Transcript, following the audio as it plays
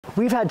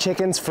We've had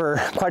chickens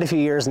for quite a few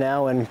years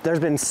now, and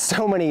there's been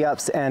so many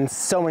ups and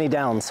so many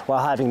downs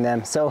while having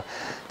them. So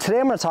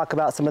today I'm going to talk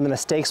about some of the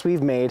mistakes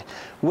we've made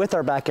with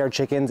our backyard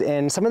chickens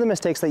and some of the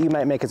mistakes that you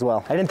might make as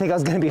well. I didn't think I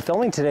was going to be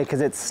filming today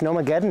because it's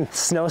Snowmageddon.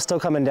 Snow's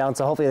still coming down,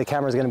 so hopefully the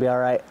camera's going to be all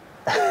right.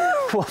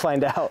 We'll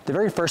find out. The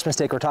very first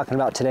mistake we're talking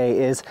about today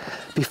is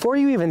before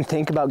you even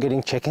think about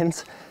getting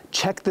chickens,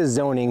 check the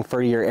zoning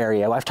for your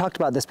area. I've talked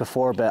about this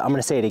before, but I'm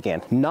gonna say it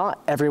again. Not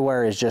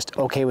everywhere is just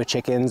okay with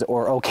chickens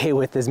or okay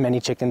with as many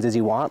chickens as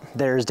you want.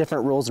 There's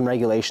different rules and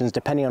regulations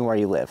depending on where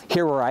you live.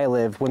 Here where I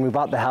live, when we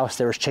bought the house,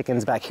 there was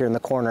chickens back here in the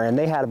corner, and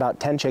they had about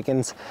 10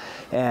 chickens,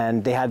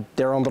 and they had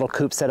their own little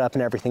coop set up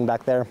and everything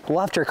back there. Well,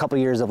 after a couple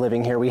years of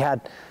living here, we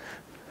had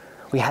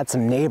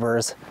some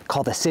neighbors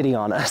call the city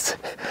on us.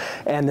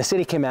 And the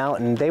city came out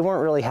and they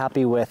weren't really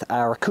happy with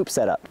our coop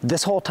setup.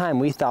 This whole time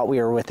we thought we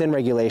were within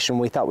regulation,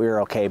 we thought we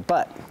were okay,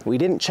 but we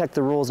didn't check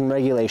the rules and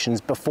regulations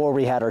before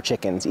we had our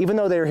chickens, even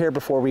though they were here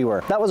before we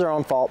were. That was our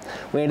own fault.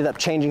 We ended up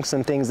changing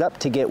some things up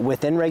to get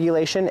within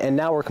regulation, and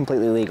now we're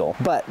completely legal.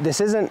 But this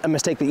isn't a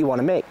mistake that you want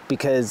to make,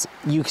 because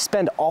you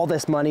spend all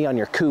this money on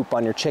your coop,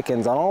 on your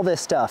chickens, on all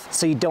this stuff,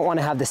 so you don't want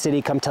to have the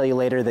city come tell you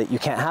later that you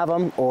can't have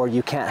them, or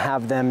you can't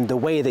have them the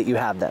way that you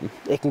have them.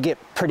 It can get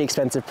pretty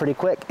expensive pretty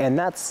quick, and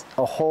that's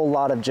a whole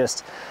lot of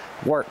just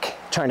work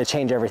trying to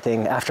change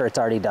everything after it's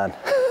already done.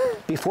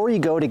 Before you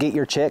go to get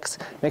your chicks,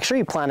 make sure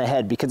you plan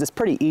ahead, because it's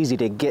pretty easy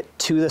to get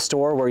to the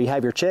store where you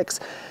have your chicks,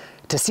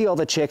 to see all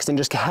the chicks and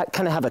just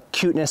kind of have a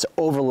cuteness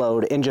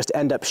overload and just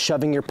end up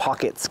shoving your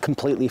pockets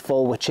completely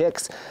full with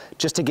chicks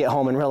just to get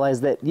home and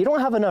realize that you don't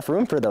have enough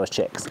room for those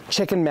chicks.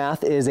 Chicken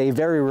math is a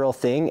very real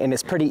thing, and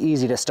it's pretty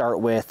easy to start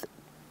with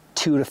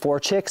 2 to 4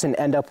 chicks and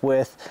end up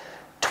with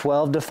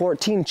 12 to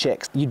 14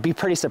 chicks. You'd be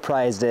pretty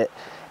surprised at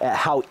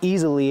how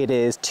easily it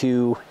is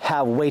to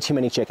have way too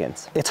many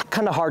chickens. It's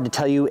kind of hard to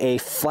tell you a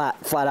flat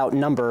out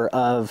number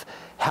of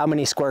how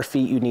many square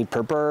feet you need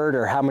per bird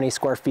or how many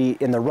square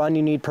feet in the run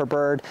you need per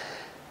bird.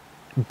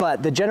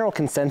 But the general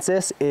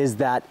consensus is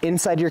that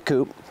inside your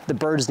coop, the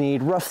birds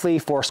need roughly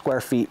 4 square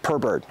feet per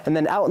bird. And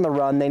then out in the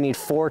run, they need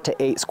 4 to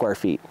 8 square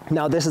feet.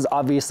 Now, this is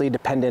obviously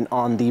dependent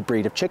on the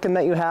breed of chicken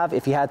that you have.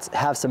 If you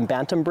have some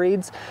bantam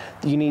breeds,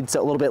 you need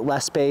a little bit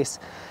less space.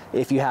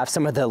 If you have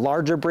some of the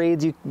larger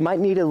breeds, you might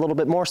need a little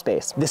bit more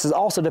space. This is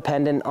also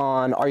dependent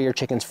on, are your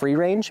chickens free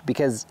range?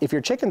 Because if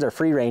your chickens are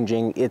free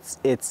ranging,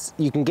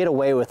 you can get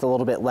away with a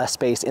little bit less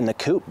space in the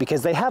coop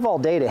because they have all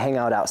day to hang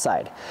out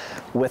outside.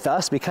 With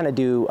us, we kind of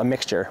do a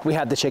mixture. We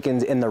have the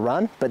chickens in the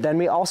run, but then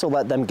we also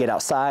let them get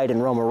outside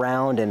and roam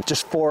around and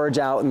just forage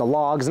out in the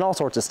logs and all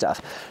sorts of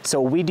stuff.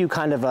 So we do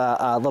kind of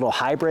a little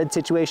hybrid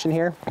situation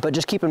here, but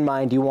just keep in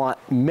mind you want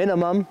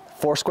minimum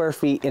 4 square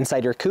feet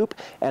inside your coop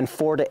and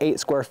 4 to 8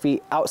 square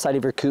feet outside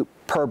of your coop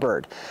per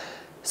bird.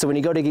 So when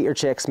you go to get your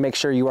chicks, make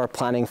sure you are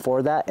planning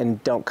for that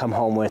and don't come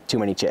home with too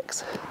many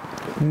chicks.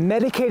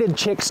 Medicated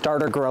chick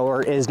starter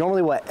grower is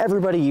normally what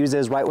everybody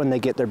uses right when they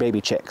get their baby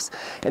chicks.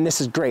 And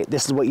this is great.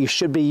 This is what you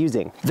should be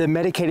using. The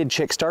medicated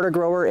chick starter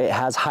grower, it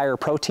has higher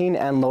protein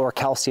and lower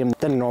calcium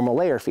than a normal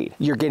layer feed.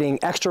 You're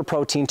getting extra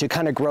protein to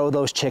kind of grow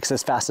those chicks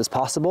as fast as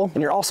possible.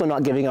 And you're also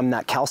not giving them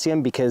that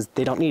calcium because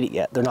they don't need it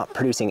yet. They're not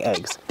producing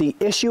eggs. The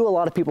issue a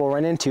lot of people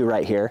run into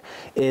right here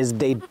is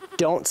they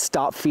don't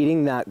stop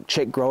feeding that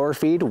chick grower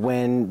feed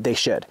when they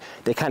should.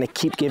 They kind of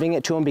keep giving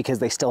it to them because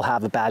they still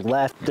have a bag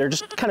left. They're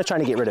just kind of trying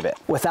to get rid of it.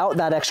 Without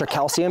that extra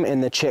calcium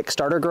in the chick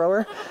starter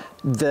grower,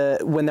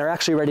 when they're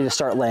actually ready to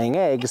start laying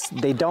eggs,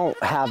 they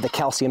don't have the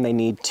calcium they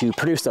need to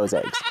produce those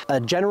eggs. A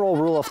general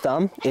rule of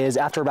thumb is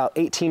after about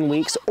 18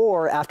 weeks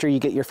or after you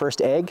get your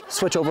first egg,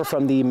 switch over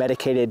from the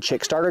medicated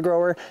chick starter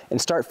grower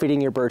and start feeding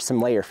your birds some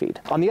layer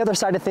feed. On the other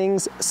side of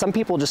things, some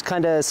people just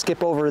kind of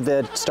skip over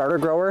the starter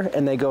grower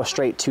and they go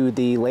straight to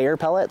the layer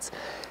pellets,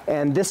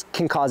 and this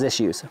can cause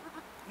issues.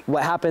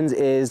 What happens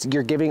is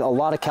you're giving a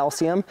lot of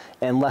calcium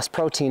and less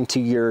protein to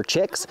your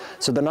chicks,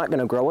 so they're not going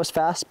to grow as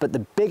fast. But the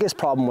biggest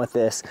problem with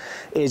this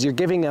is you're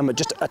giving them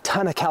just a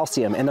ton of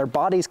calcium, and their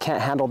bodies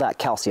can't handle that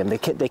calcium. They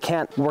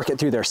can't work it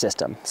through their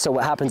system. So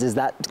what happens is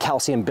that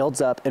calcium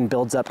builds up, and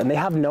they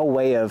have no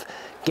way of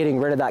getting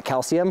rid of that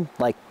calcium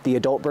like the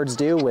adult birds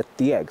do with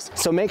the eggs.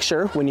 So make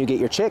sure when you get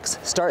your chicks,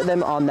 start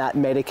them on that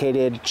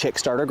medicated chick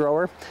starter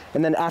grower,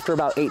 and then after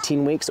about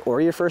 18 weeks or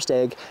your first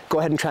egg, go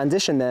ahead and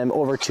transition them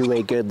over to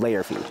a good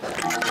layer feed.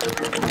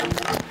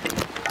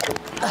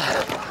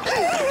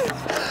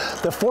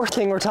 The fourth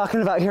thing we're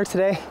talking about here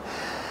today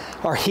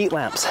are heat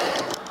lamps.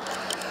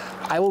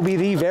 I will be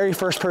the very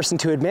first person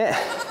to admit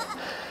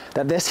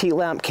that this heat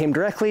lamp came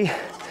directly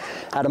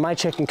out of my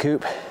chicken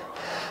coop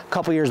a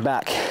couple years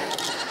back.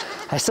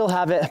 I still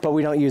have it, but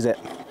we don't use it.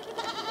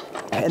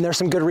 And there's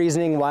some good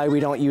reasoning why we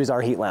don't use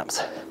our heat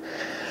lamps.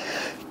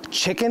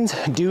 Chickens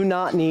do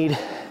not need,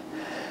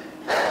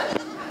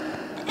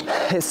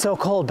 it's so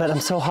cold, but I'm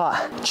so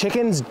hot.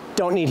 Chickens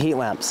don't need heat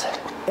lamps.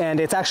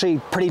 And it's actually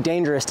pretty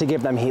dangerous to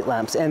give them heat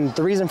lamps. And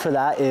the reason for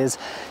that is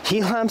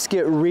heat lamps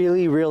get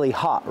really, really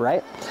hot,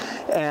 right?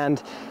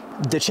 And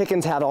the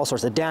chickens have all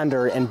sorts of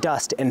dander and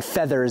dust and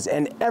feathers,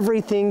 and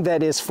everything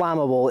that is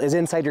flammable is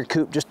inside your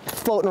coop just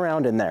floating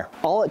around in there.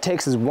 All it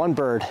takes is one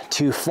bird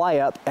to fly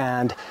up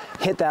and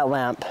hit that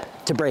lamp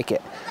to break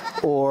it,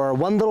 or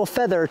one little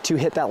feather to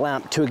hit that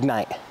lamp to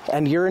ignite,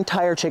 and your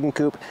entire chicken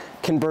coop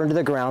can burn to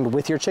the ground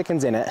with your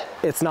chickens in it.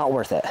 It's not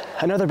worth it.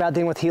 Another bad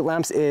thing with heat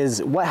lamps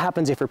is what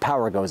happens if your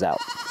power goes out.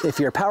 If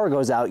your power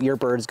goes out, your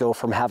birds go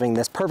from having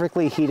this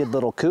perfectly heated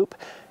little coop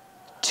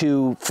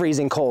to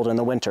freezing cold in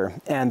the winter,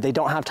 and they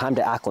don't have time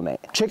to acclimate.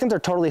 Chickens are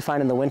totally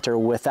fine in the winter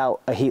without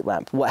a heat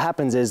lamp. What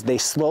happens is they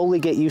slowly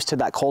get used to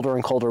that colder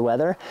and colder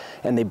weather,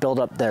 and they build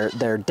up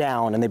their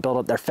down, and they build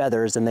up their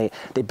feathers, and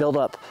they build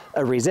up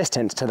a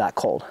resistance to that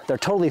cold. They're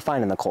totally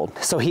fine in the cold.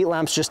 So heat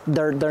lamps, just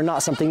they're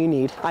not something you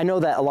need. I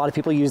know that a lot of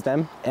people use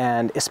them,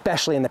 and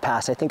especially in the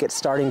past, I think it's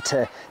starting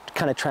to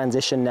kind of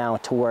transition now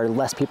to where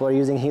less people are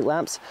using heat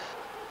lamps.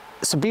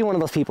 So be one of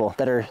those people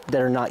that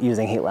are not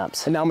using heat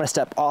lamps. And now I'm gonna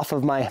step off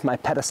of my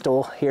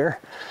pedestal here.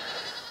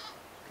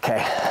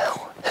 Okay,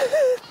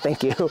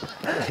 thank you.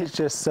 It's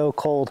just so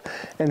cold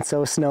and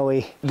so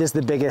snowy. This is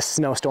the biggest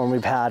snowstorm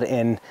we've had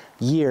in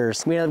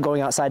years. We ended up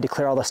going outside to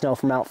clear all the snow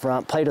from out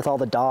front, played with all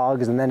the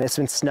dogs, and then it's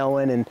been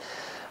snowing, and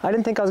I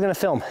didn't think I was gonna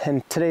film.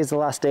 And today's the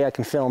last day I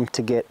can film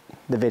to get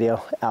the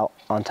video out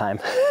on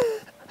time.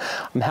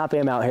 I'm happy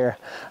I'm out here.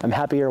 I'm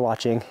happy you're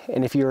watching.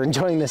 And if you're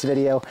enjoying this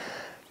video,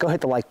 go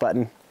hit the like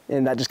button.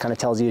 And that just kind of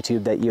tells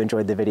YouTube that you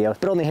enjoyed the video.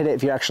 But only hit it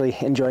if you're actually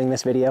enjoying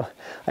this video.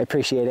 I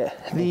appreciate it.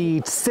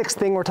 The sixth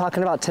thing we're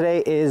talking about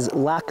today is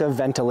lack of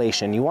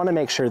ventilation. You want to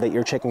make sure that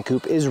your chicken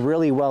coop is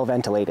really well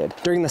ventilated.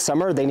 During the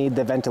summer, they need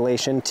the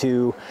ventilation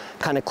to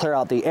kind of clear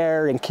out the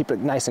air and keep it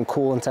nice and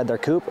cool inside their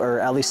coop,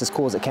 or at least as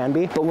cool as it can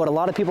be. But what a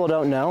lot of people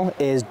don't know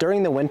is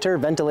during the winter,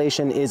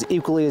 ventilation is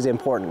equally as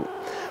important.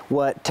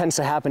 What tends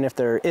to happen if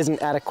there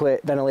isn't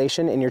adequate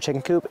ventilation in your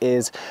chicken coop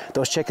is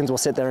those chickens will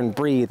sit there and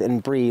breathe,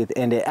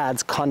 and it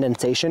adds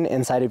condensation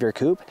inside of your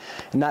coop,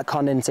 and that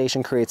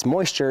condensation creates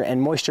moisture, and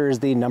moisture is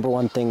the number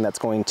one thing that's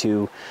going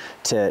to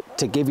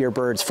give your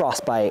birds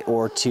frostbite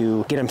or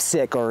to get them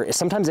sick, or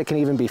sometimes it can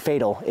even be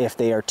fatal if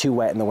they are too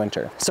wet in the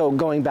winter. So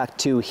going back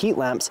to heat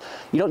lamps,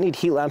 you don't need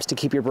heat lamps to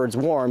keep your birds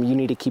warm. You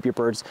need to keep your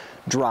birds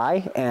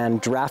dry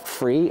and draft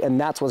free, and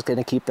that's what's going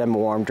to keep them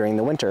warm during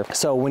the winter.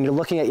 So when you're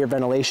looking at your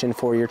ventilation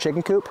for your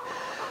chicken coop,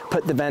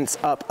 put the vents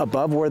up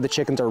above where the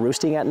chickens are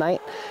roosting at night,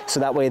 so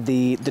that way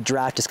the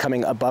draft is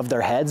coming above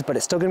their heads, but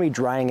it's still going to be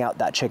drying out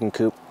that chicken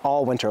coop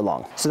all winter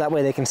long. So that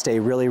way they can stay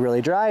really,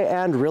 really dry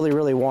and really,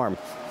 really warm.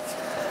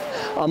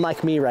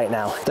 Unlike me right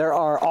now. There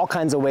are all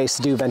kinds of ways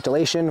to do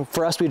ventilation.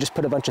 For us, we just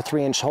put a bunch of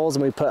 3-inch holes,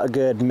 and we put a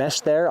good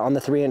mesh there on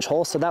the 3-inch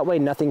hole, so that way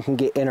nothing can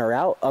get in or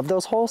out of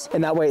those holes,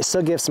 and that way it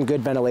still gives some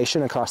good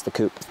ventilation across the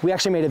coop. We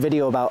actually made a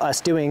video about us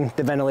doing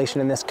the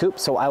ventilation in this coop,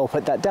 so I will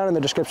put that down in the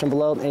description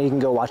below, and you can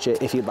go watch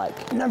it if you'd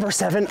like. Number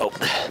 7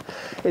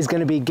 is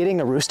going to be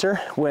getting a rooster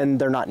when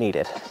they're not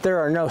needed. There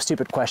are no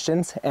stupid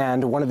questions,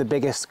 and one of the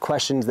biggest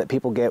questions that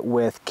people get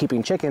with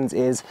keeping chickens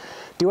is,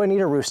 do I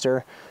need a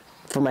rooster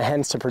for my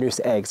hens to produce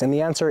eggs? And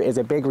the answer is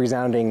a big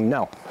resounding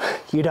no,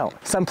 you don't.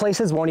 Some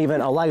places won't even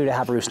allow you to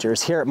have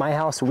roosters. Here at my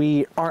house,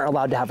 we aren't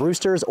allowed to have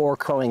roosters or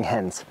crowing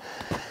hens.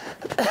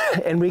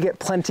 And we get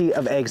plenty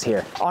of eggs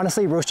here.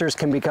 Honestly, roosters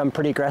can become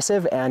pretty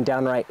aggressive and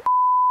downright,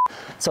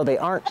 so they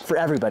aren't for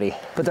everybody.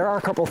 But there are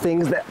a couple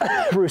things that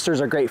roosters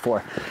are great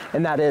for,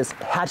 and that is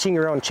hatching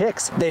your own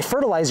chicks. They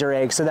fertilize your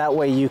eggs so that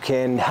way you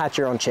can hatch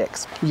your own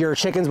chicks. Your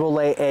chickens will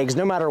lay eggs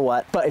no matter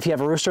what, but if you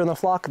have a rooster in the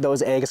flock,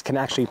 those eggs can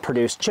actually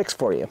produce chicks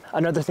for you.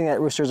 Another thing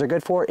that roosters are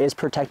good for is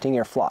protecting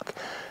your flock.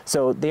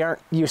 So they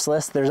aren't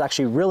useless. There's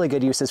actually really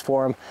good uses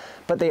for them,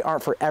 but they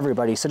aren't for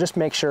everybody. So just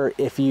make sure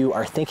if you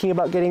are thinking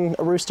about getting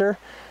a rooster,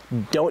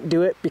 don't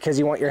do it because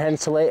you want your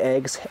hens to lay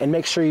eggs, and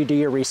make sure you do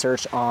your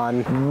research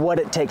on what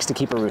it takes to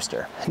keep a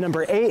rooster.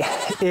 Number 8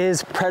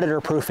 is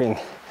predator proofing.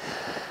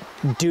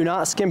 Do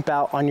not skimp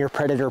out on your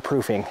predator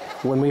proofing.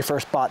 When we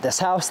first bought this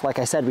house, like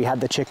I said, we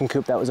had the chicken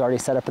coop that was already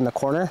set up in the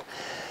corner.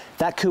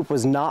 That coop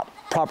was not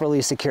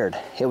properly secured.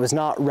 It was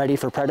not ready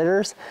for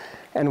predators.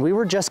 And we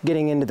were just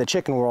getting into the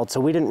chicken world,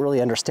 so we didn't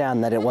really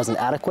understand that it wasn't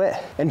adequate.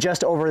 And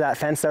just over that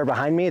fence there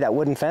behind me, that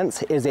wooden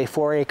fence, is a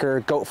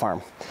 4-acre goat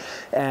farm.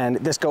 And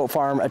this goat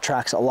farm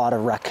attracts a lot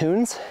of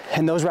raccoons,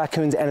 and those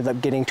raccoons ended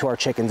up getting to our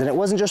chickens. And it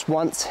wasn't just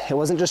once, it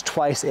wasn't just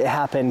twice, it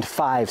happened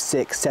 5,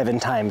 6, 7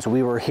 times.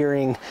 We were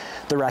hearing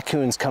the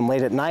raccoons come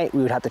late at night,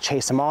 we would have to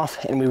chase them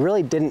off, and we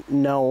really didn't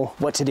know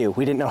what to do.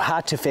 We didn't know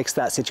how to fix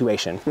that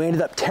situation. We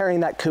ended up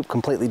tearing that coop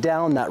completely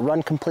down, that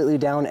run completely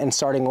down, and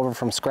starting over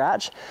from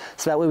scratch,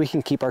 so that way we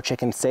can keep our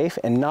chickens safe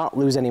and not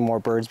lose any more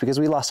birds, because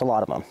we lost a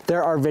lot of them.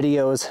 There are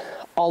videos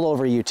all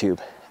over YouTube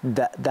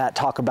that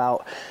talk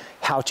about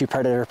how to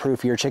predator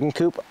proof your chicken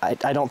coop.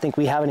 I don't think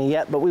we have any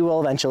yet, but we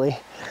will eventually.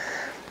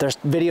 There's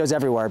videos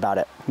everywhere about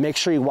it. Make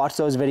sure you watch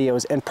those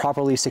videos and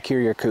properly secure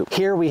your coop.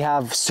 Here we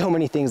have so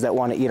many things that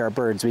want to eat our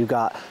birds. We've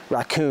got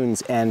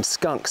raccoons and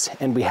skunks,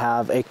 and we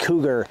have a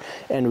cougar,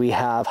 and we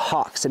have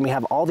hawks, and we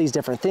have all these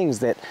different things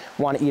that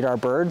want to eat our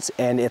birds,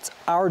 and it's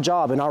our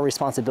job and our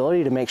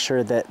responsibility to make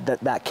sure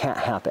that can't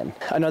happen.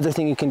 Another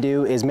thing you can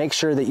do is make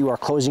sure that you are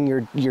closing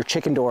your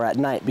chicken door at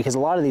night, because a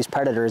lot of these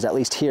predators, at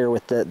least here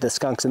with the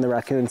skunks and the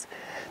raccoons,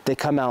 they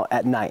come out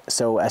at night.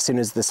 So as soon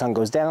as the sun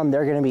goes down,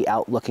 they're gonna be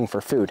out looking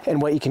for food.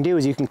 And what you can do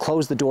is you can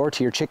close the door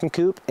to your chicken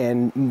coop,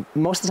 and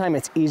most of the time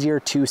it's easier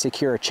to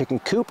secure a chicken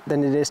coop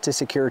than it is to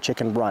secure a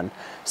chicken run.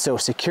 So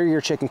secure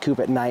your chicken coop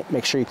at night,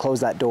 make sure you close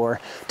that door.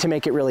 To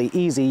make it really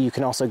easy, you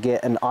can also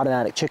get an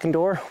automatic chicken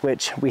door,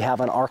 which we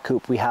have on our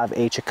coop. We have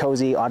a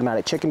Chicozy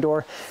automatic chicken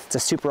door. It's a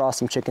super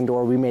awesome chicken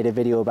door. We made a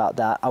video about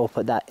that. I will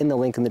put that in the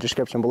link in the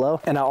description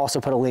below. And I'll also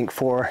put a link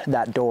for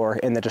that door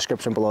in the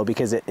description below,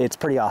 because it's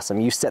pretty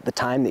awesome. You set the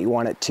time that you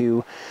want it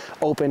to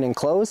open and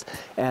close,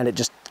 and it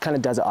just kind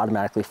of does it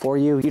automatically for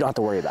you. You don't have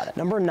to worry about it.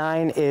 Number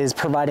 9 is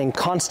providing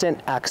constant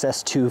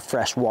access to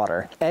fresh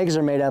water. Eggs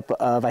are made up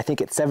of, I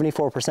think it's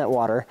 74%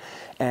 water,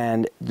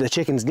 and the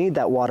chickens need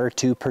that water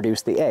to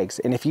produce the eggs.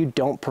 And if you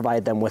don't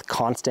provide them with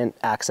constant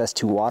access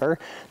to water,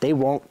 they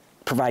won't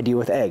provide you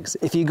with eggs.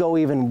 If you go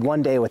even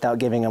one day without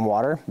giving them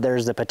water,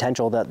 there's the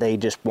potential that they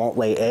just won't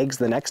lay eggs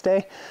the next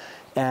day.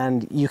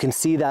 And you can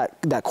see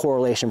that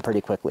correlation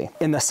pretty quickly.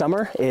 In the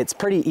summer, it's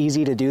pretty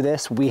easy to do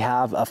this. We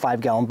have a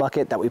 5-gallon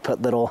bucket that we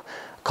put little,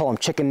 call them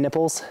chicken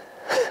nipples.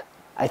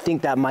 I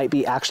think that might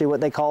be actually what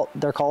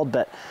they're called,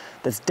 but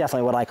that's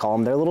definitely what I call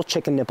them. They're little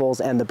chicken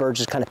nipples, and the birds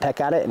just kind of peck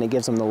at it and it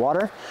gives them the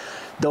water.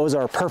 Those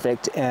are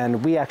perfect, and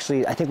I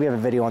think we have a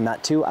video on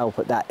that too. I will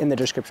put that in the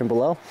description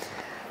below.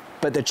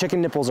 But the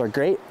chicken nipples are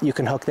great. You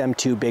can hook them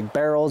to big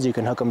barrels, you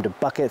can hook them to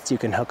buckets, you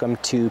can hook them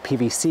to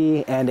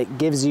PVC, and it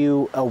gives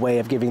you a way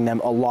of giving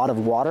them a lot of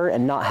water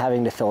and not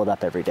having to fill it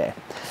up every day.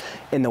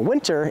 In the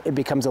winter, it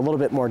becomes a little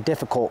bit more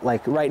difficult.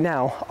 Like right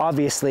now,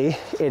 obviously,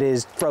 it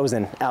is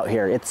frozen out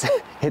here.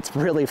 It's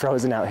really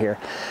frozen out here.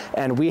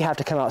 And we have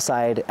to come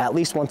outside at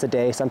least once a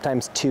day,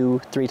 sometimes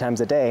 2-3 times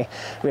a day.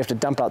 We have to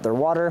dump out their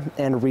water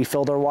and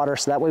refill their water,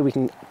 so that way we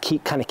can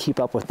keep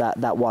up with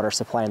that water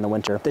supply in the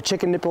winter. The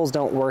chicken nipples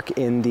don't work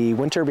in the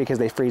winter because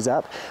they freeze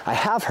up. I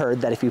have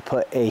heard that if you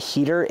put a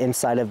heater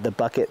inside of the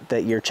bucket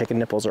that your chicken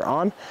nipples are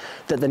on,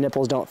 that the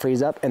nipples don't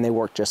freeze up and they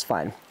work just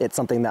fine. It's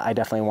something that I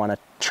definitely want to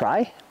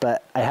try,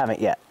 but I haven't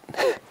yet.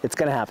 It's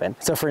gonna happen.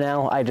 So for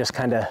now, I just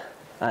kind of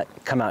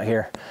come out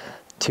here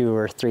 2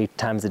 or 3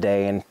 times a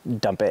day and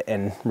dump it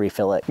and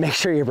refill it. Make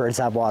sure your birds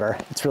have water.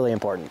 It's really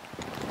important.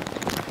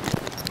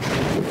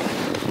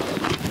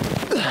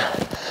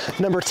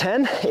 Number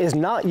 10 is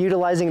not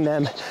utilizing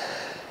them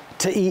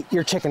to eat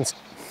your chickens.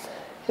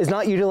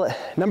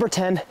 Number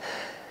 10.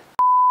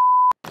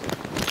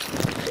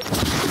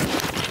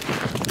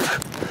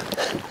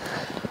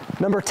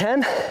 Number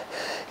 10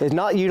 is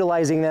not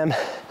utilizing them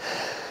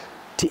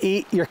to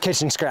eat your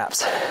kitchen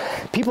scraps.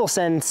 People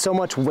send so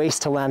much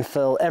waste to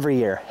landfill every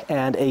year,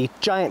 and a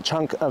giant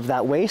chunk of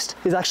that waste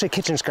is actually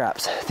kitchen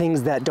scraps,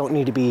 things that don't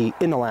need to be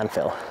in the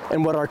landfill.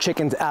 And what our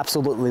chickens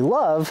absolutely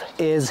love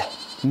is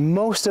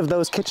most of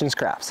those kitchen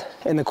scraps.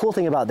 And the cool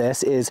thing about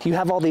this is you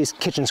have all these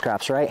kitchen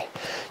scraps, right?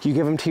 You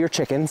give them to your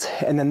chickens,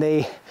 and then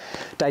they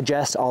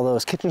digest all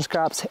those kitchen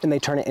scraps and they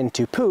turn it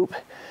into poop.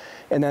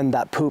 And then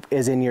that poop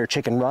is in your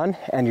chicken run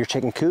and your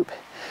chicken coop,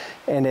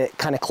 and it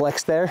kind of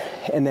collects there,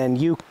 and then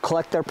you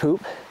collect their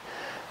poop.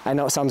 I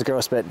know it sounds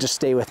gross, but just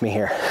stay with me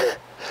here.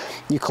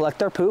 You collect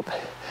their poop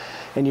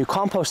and you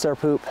compost their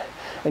poop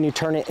and you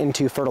turn it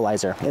into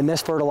fertilizer. And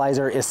this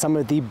fertilizer is some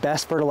of the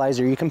best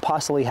fertilizer you can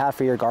possibly have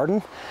for your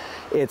garden.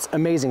 It's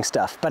amazing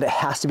stuff, but it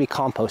has to be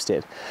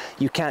composted.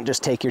 You can't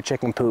just take your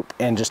chicken poop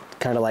and just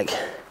kind of like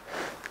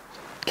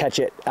catch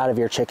it out of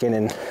your chicken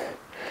and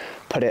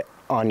put it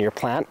on your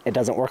plant. It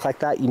doesn't work like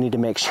that. You need to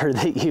make sure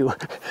that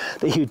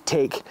you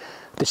take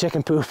the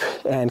chicken poop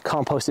and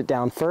compost it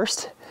down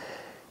first,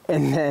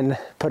 and then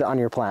put it on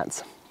your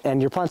plants. And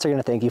your plants are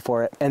gonna thank you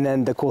for it. And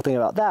then the cool thing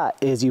about that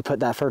is you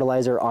put that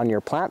fertilizer on your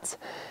plants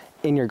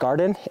in your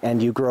garden,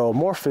 and you grow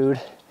more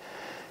food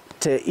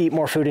to eat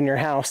more food in your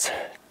house,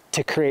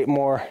 to create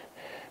more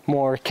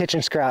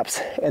kitchen scraps.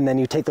 And then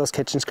you take those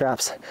kitchen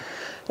scraps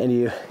and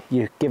you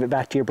give it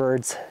back to your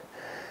birds.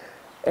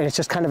 And it's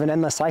just kind of an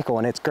endless cycle,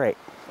 and it's great.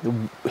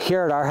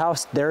 Here at our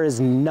house, there is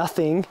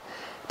nothing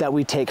that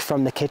we take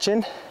from the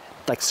kitchen,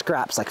 like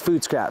scraps, like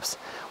food scraps.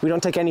 We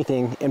don't take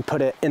anything and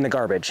put it in the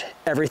garbage.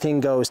 Everything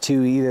goes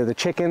to either the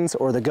chickens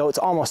or the goats,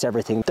 almost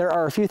everything. There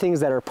are a few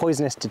things that are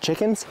poisonous to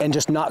chickens and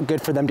just not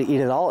good for them to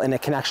eat at all, and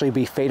it can actually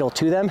be fatal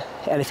to them.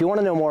 And if you want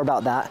to know more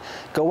about that,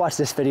 go watch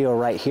this video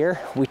right here.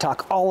 We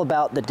talk all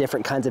about the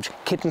different kinds of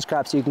kitchen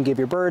scraps you can give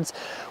your birds,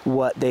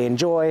 what they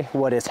enjoy,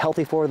 what is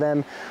healthy for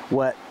them,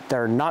 what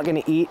they're not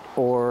going to eat,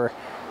 or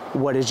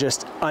what is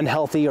just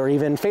unhealthy or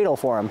even fatal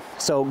for them.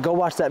 So go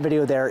watch that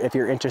video there if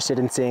you're interested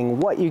in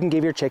seeing what you can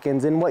give your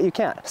chickens and what you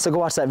can't. So go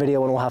watch that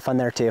video and we'll have fun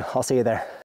there too. I'll see you there.